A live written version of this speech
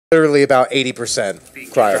literally about 80%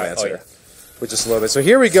 Cryomancer. Oh, yeah. With just a little bit. So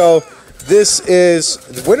here we go. This is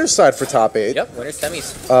the winner's side for top 8. Yep, winner's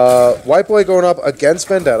semis. WhiteBoi going up against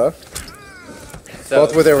Vendetta. So,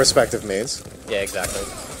 both with their respective mains. Yeah, exactly.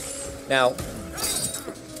 Now,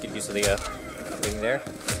 get used to the thing there.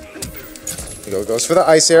 Goes for the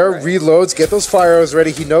ice arrow, reloads, get those fire arrows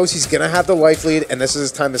ready. He knows he's gonna have the life lead, and this is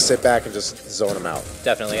his time to sit back and just zone him out.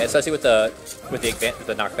 Definitely, especially with the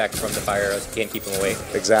knockback from the fire arrows, you can't keep him away.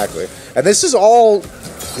 Exactly, and this is all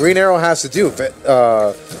Green Arrow has to do.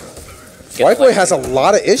 WhiteBoi has a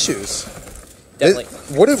lot of issues. Definitely.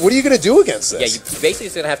 What are you gonna do against this? Yeah, you basically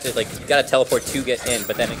just gonna have to you gotta teleport to get in,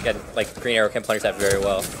 but then again, Green Arrow can punish that very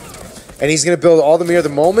well. And he's gonna build all the mirror. The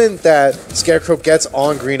moment that ScareCrow gets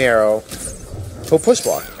on Green Arrow, he'll push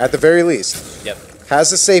block, at the very least. Yep.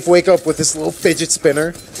 Has a safe wake up with this little fidget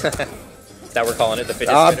spinner. That we're calling it the fidget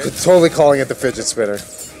spinner? I'm totally calling it the fidget spinner.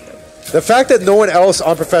 The fact that no one else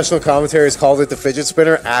on professional commentary has called it the fidget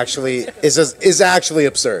spinner actually is actually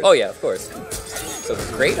absurd. Oh yeah, of course. So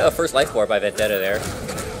great first life bar by Vendetta there.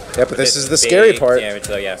 Yeah, but this is the scary part. Damage,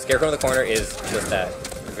 so yeah, ScareCrow in the corner is just that.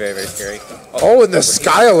 Very, very scary. Oh, and the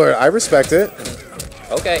Sky Alert. I respect it.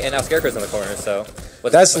 Okay, and now ScareCrow's in the corner, so...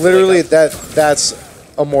 That's literally, that's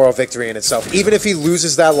a moral victory in itself. Even if he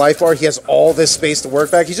loses that life bar, he has all this space to work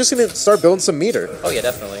back. He's just going to start building some meter. Oh, yeah,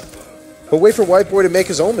 definitely. But wait for WhiteBoi to make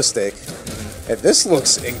his own mistake. And this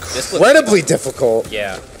looks incredibly difficult.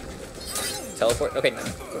 Yeah. Teleport. Okay,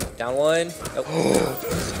 down one.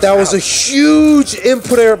 Oh. That was a huge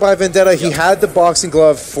input error by Vendetta. He had the boxing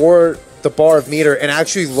glove for the bar of meter and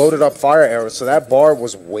actually loaded up fire arrows, so that bar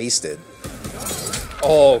was wasted.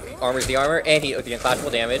 Oh, armors the armor, and the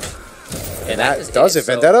unclappable damage. And that does it.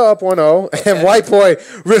 Vendetta up 1-0, and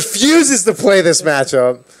WhiteBoi refuses to play this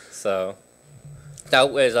matchup. So,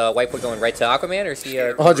 that was WhiteBoi going right to Aquaman, or is he...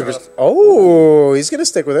 100%. Oh, he's going to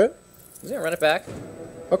stick with it. He's going to run it back.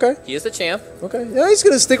 Okay. He is the champ. Okay. Yeah, he's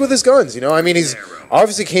going to stick with his guns, you know? I mean, he's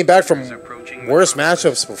obviously came back from worse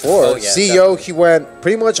matchups before. Oh, yeah, CEO, he went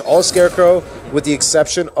pretty much all ScareCrow with the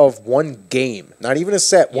exception of one game. Not even a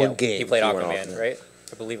set, one game. He played Aquaman, right?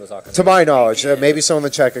 I believe it was Aquaman. To my knowledge. Maybe someone in the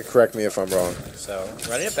chat could correct me if I'm wrong. So,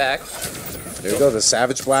 running it back. There you go, the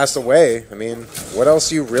Savage Blast away. I mean, what else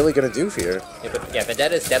are you really going to do here? Yeah, but yeah,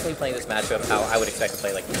 Vendetta is definitely playing this matchup how I would expect to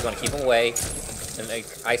play. Like, he's going to keep him away, and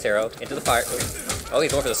ice arrow into the fire. Oh,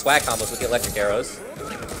 he's going for the swag combos with the electric arrows.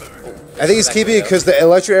 I think he's keeping it because the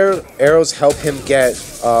electric arrows help him get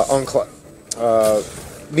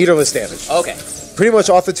meterless damage. Okay. Pretty much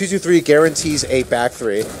off the 2-2-3 guarantees a back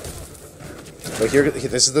 3. But here,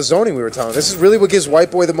 this is the zoning we were telling. This is really what gives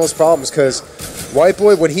WhiteBoi the most problems because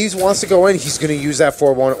WhiteBoi, when he wants to go in, he's going to use that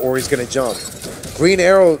 4-1 or he's going to jump. Green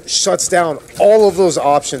Arrow shuts down all of those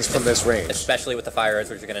options from this range. Especially with the fire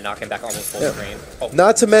arrows, which are going to knock him back almost full screen. Oh.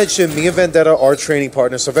 Not to mention, me and Vendetta are training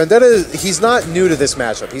partners. So Vendetta, he's not new to this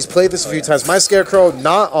matchup. He's played this a few times. My ScareCrow,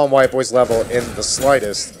 not on WhiteBoi's level in the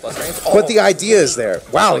slightest. But the idea is there.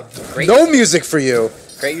 Wow, no music for you.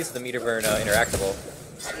 Great use of the meter burn interactable.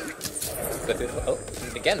 Oh,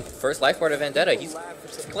 again, first life bar to Vendetta. He's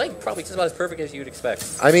playing probably just about as perfect as you would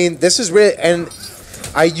expect. I mean, this is really... And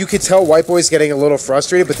you could tell WhiteBoi's getting a little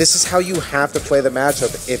frustrated, but this is how you have to play the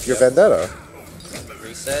matchup if you're Vendetta.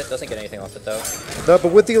 Reset. Doesn't get anything off it, though. No,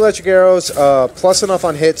 but with the electric arrows, plus enough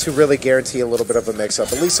on hit to really guarantee a little bit of a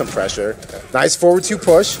mix-up, at least some pressure. Okay. Nice forward 2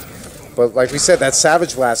 push. But like we said, that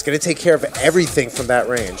Savage Blast going to take care of everything from that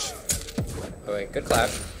range. Oh, wait, good clap.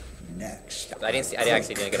 I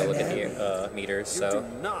actually didn't get a look at the meters, so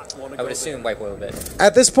I would assume WhiteBoi a bit.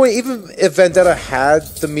 At this point, even if Vendetta had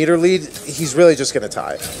the meter lead, he's really just going to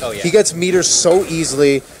tie. Oh, yeah. He gets meters so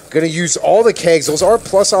easily, going to use all the kegs. Those are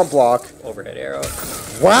plus on block. Overhead arrow.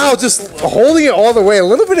 Wow, just holding it all the way. A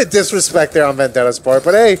little bit of disrespect there on Vendetta's part,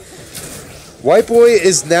 but hey, WhiteBoi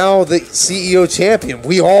is now the CEO champion.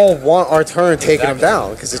 We all want our turn taking him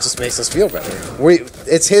down because it just makes us feel better.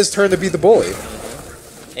 It's his turn to be the bully.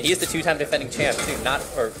 And he is the 2-time defending champ, too. Ab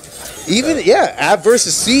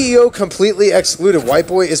versus CEO completely excluded.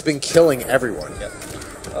 WhiteBoi has been killing everyone. Yep.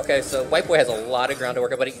 Okay, so WhiteBoi has a lot of ground to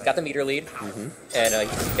work on, but he got the meter lead, and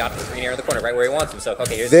he got the Green Arrow in the corner right where he wants him. So,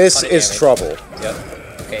 okay, here's this is trouble. Yep.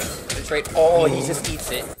 Okay, straight. Oh, he just eats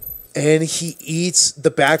it. And he eats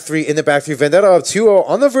the back 3 in the back 3. Vendetta up 2-0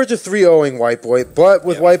 on the verge of 3-0ing WhiteBoi. But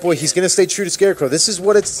with WhiteBoi, he's going to stay true to ScareCrow. This is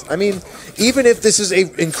what it's... I mean, even if this is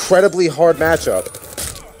an incredibly hard matchup,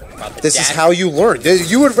 this is how you learn.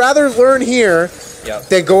 You would rather learn here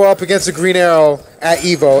than go up against a Green Arrow at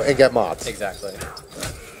Evo and get mobbed. Exactly.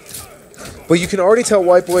 But you can already tell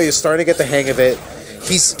WhiteBoi is starting to get the hang of it.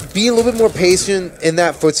 He's being a little bit more patient in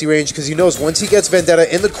that footsie range because he knows once he gets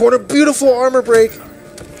Vendetta in the corner, beautiful armor break.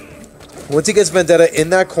 Once he gets Vendetta in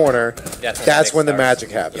that corner, that's when the starts.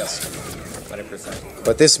 magic happens. Yep. 100%.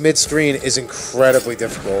 But this mid screen is incredibly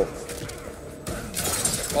difficult.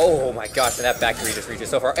 Oh my gosh, and that back three just reaches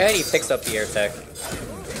so far. And he picks up the air tech.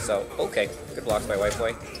 So, okay. Good blocks by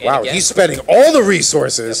WhiteBoi. And wow, again, he's spending all the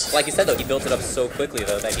resources. Like you said, though, he built it up so quickly,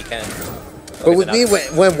 though, that he can. But with me,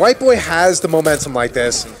 when WhiteBoi has the momentum like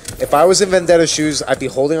this, if I was in Vendetta's shoes, I'd be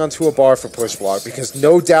holding onto a bar for push block, because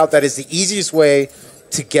no doubt that is the easiest way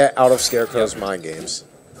to get out of ScareCrow's mind games.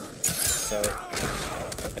 So,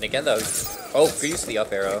 and again, though, freeze the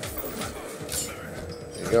up arrow.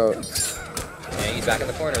 There you go. And he's back in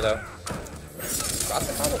the corner, though. Drops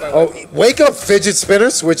the combo by WhiteBoi. Wake up fidget spinner,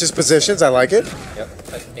 switches positions. I like it. Yep.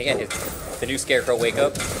 Again, the new ScareCrow wake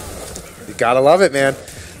up. You gotta love it, man.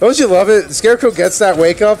 Don't you love it? ScareCrow gets that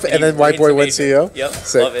wake up, and then WhiteBoi wins CEO. Yep,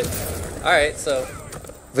 sick. Love it. All right, so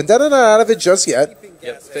Vendetta not out of it just yet.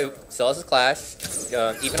 Yep, still has his clash,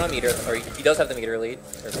 even on meter, or he does have the meter lead.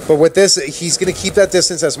 But with this, he's going to keep that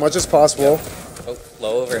distance as much as possible. Oh,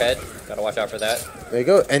 low overhead. Gotta watch out for that. There you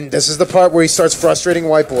go. And this is the part where he starts frustrating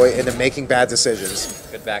WhiteBoi into making bad decisions.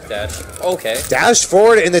 Good back dash. Okay. Dash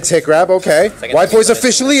forward in the tick grab. Okay. WhiteBoi's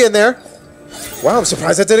officially in there. Wow, I'm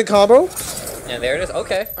surprised that didn't combo. And there it is.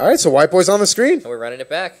 Okay. All right, so WhiteBoi's on the screen. And we're running it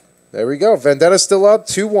back. There we go. Vendetta's still up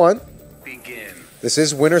 2-1. This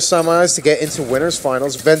is winner's semis to get into winner's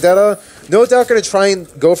finals. Vendetta, no doubt, going to try and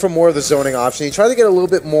go for more of the zoning option. He tried to get a little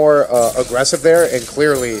bit more aggressive there, and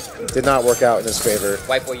clearly did not work out in his favor.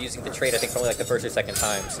 WhiteBoi using the trade, I think, for only like the first or second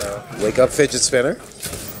time. So wake up fidget spinner.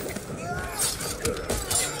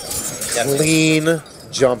 Clean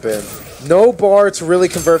jump in. No bar to really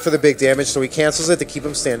convert for the big damage, so he cancels it to keep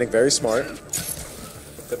him standing. Very smart.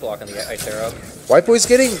 Good block on the ice arrow. WhiteBoi's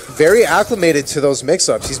getting very acclimated to those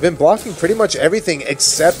mix-ups. He's been blocking pretty much everything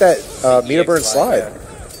except that meter burn slide.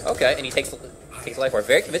 Yeah. Okay, and he takes life bar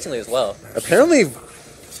very convincingly as well. Apparently,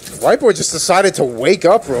 WhiteBoi just decided to wake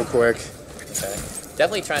up real quick. Okay.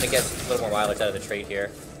 Definitely trying to get a little more mileage out of the trade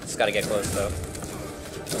here. Just got to get close, though.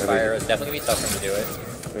 Fire is definitely going to be tough for him to do it.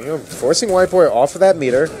 There you go. Forcing WhiteBoi off of that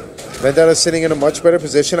meter. Vendetta sitting in a much better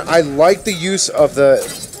position. I like the use of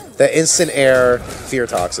the instant air fear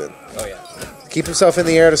toxin. Oh, yeah. Keep himself in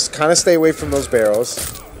the air to kind of stay away from those barrels.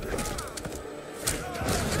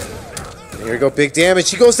 And here we go, big damage.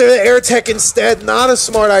 He goes there to air tech instead. Not a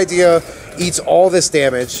smart idea. Eats all this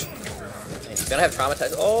damage. And he's going to have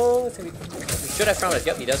traumatized. Oh, he should have traumatized.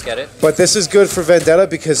 Yep, he does get it. But this is good for Vendetta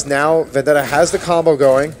because now Vendetta has the combo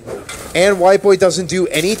going. And WhiteBoi doesn't do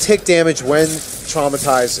any tick damage when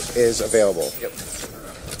Traumatize is available. Yep.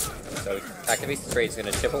 So activates the trade. He's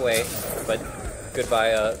going to chip away, but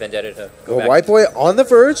goodbye Vendetta to go back. WhiteBoi on the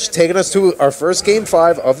verge, taking us to our first Game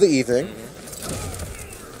 5 of the evening.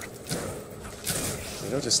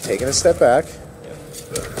 You know, just taking a step back. Yep.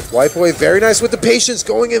 WhiteBoi, very nice with the patience,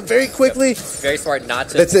 going in very quickly. Yep. Very smart not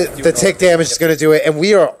to the tick damage is going to do it, and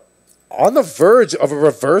we are on the verge of a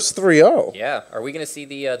reverse 3-0. Yeah. Are we going to see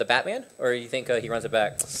the Batman, or you think he runs it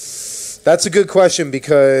back? That's a good question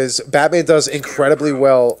because Batman does incredibly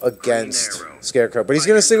well against ScareCrow, but he's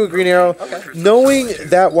going to stick with Green Arrow. Okay. Knowing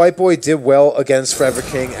that WhiteBoi did well against Forever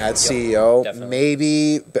King at CEO, definitely.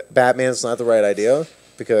 Maybe Batman's not the right idea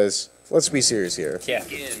because let's be serious here. Yeah.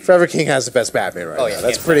 Forever King has the best Batman right now. Yeah,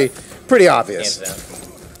 That's pretty obvious.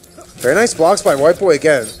 Very nice blocks by WhiteBoi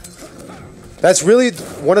again. That's really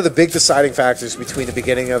one of the big deciding factors between the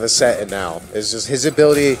beginning of the set and now, is just his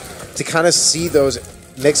ability to kind of see those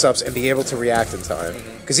mix-ups and be able to react in time.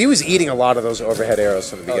 Because he was eating a lot of those overhead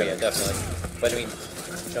arrows from the beginning. Oh, yeah, definitely. But, I mean,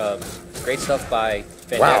 great stuff by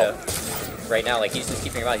Vendetta. Wow. Right now, like, he's just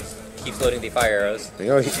keeping him out. He keeps loading the fire arrows. You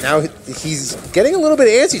know, now he's getting a little bit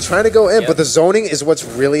antsy, trying to go in, but the zoning is what's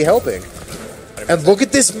really helping. 100%. And look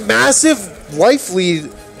at this massive life lead.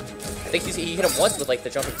 I think he hit him once with, like, the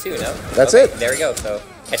jumping two, no? That's it. There we go. So,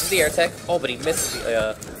 catches the air tech. Oh, but he misses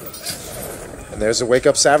the... And there's a Wake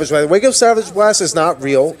Up Savage Blast. Wake Up Savage Blast is not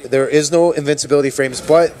real. There is no invincibility frames,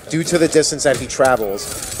 but due to the distance that he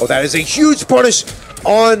travels, that is a huge punish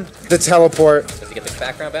on the teleport. Does he get the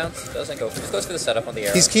background bounce? Doesn't go. Just goes for the setup on the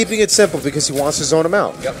arrow. He's keeping it simple because he wants to zone him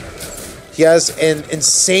out. Yep. He has an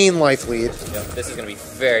insane life lead. Yep. This is going to be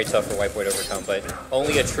very tough for WhiteBoi to overcome, but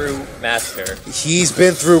only a true master. He's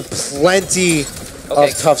been through plenty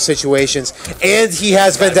of tough situations, and he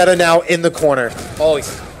has Vendetta now in the corner. Oh, he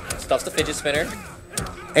stuffs the fidget spinner.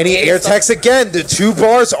 And he air techs again. The 2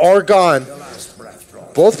 bars are gone.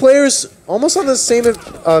 Both players almost on the same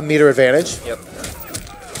meter advantage. Yep.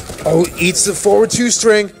 Oh, eats the forward 2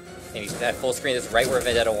 string. And he's at full screen. This is right where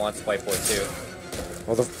Vendetta wants WhiteBoi too.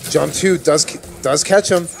 Well, the jump 2 does catch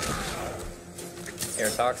him. Air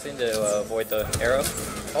Toxin to avoid the arrow.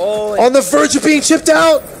 Oh, on the verge of being chipped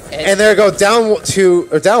out, and there go down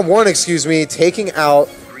down one. Excuse me, taking out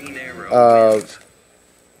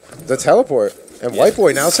the teleport, and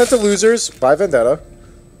WhiteBoi now sent to losers by Vendetta.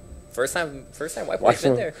 First time WhiteBoi's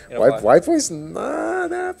been there. WhiteBoi's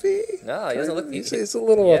not happy. No, he doesn't look. He's a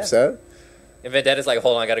little upset. And Vendetta's like,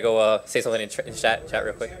 hold on, I gotta go say something in chat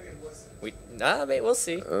real quick. Mate, we'll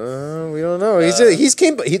see. We don't know.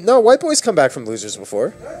 WhiteBoi's come back from losers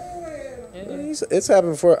before. Yeah. It's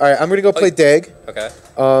happened before. All right, I'm gonna go play Dag. Okay.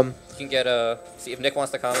 You can get see if Nick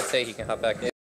wants to commentate, he can hop back in.